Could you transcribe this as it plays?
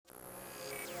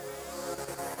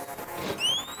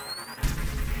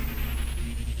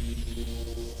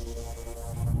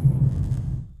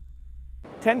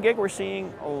10 gig, we're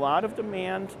seeing a lot of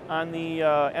demand on the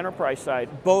enterprise side.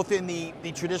 Both in the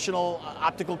traditional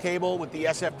optical cable with the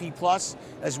SFP Plus,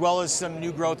 as well as some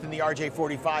new growth in the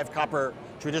RJ45 copper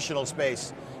traditional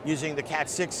space, using the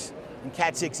Cat6 and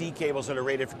Cat6e cables that are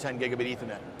rated for 10 gigabit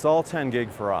Ethernet. It's all 10 gig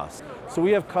for us. So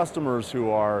we have customers who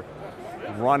are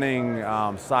running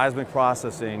seismic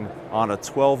processing on a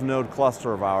 12 node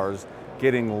cluster of ours,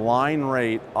 getting line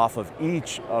rate off of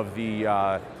each of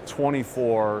the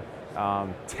 24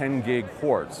 10 gig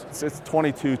ports. It's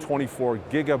 22, 24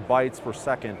 gigabytes per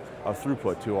second of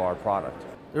throughput to our product.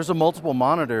 There's a multiple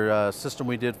monitor system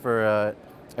we did for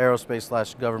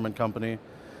aerospace/government company.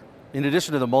 In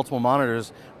addition to the multiple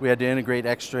monitors, we had to integrate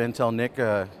extra Intel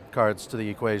NIC cards to the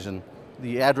equation.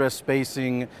 The address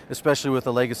spacing, especially with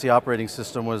the legacy operating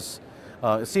system,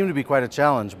 it seemed to be quite a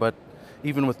challenge, but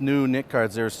even with new NIC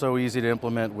cards, they're so easy to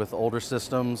implement with older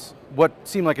systems. What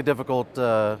seemed like a difficult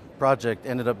project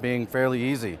ended up being fairly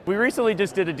easy. We recently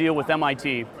just did a deal with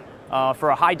MIT for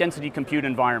a high-density compute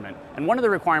environment, and one of the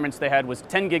requirements they had was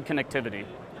 10 gig connectivity.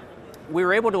 We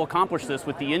were able to accomplish this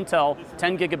with the Intel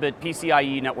 10 gigabit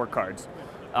PCIe network cards.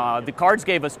 The cards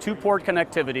gave us 2-port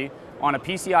connectivity on a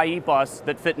PCIe bus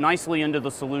that fit nicely into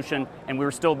the solution, and we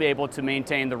were still able to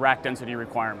maintain the rack density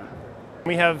requirement.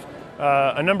 We have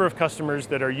a number of customers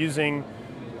that are using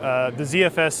the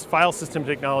ZFS file system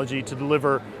technology to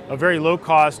deliver a very low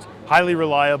cost, highly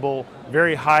reliable,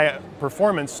 very high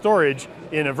performance storage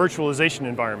in a virtualization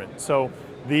environment. So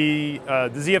the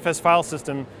ZFS file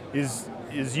system is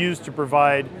used to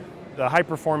provide the high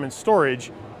performance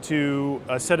storage to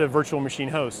a set of virtual machine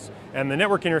hosts. And the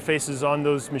network interfaces on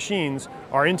those machines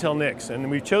are Intel NICs, and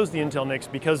we chose the Intel NICs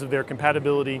because of their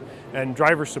compatibility and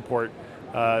driver support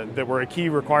that were a key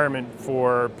requirement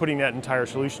for putting that entire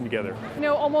solution together. You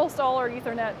know, almost all our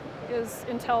Ethernet is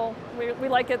Intel. We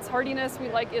like its hardiness, we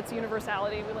like its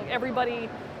universality. We like everybody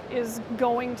is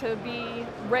going to be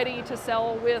ready to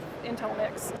sell with Intel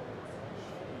NICs.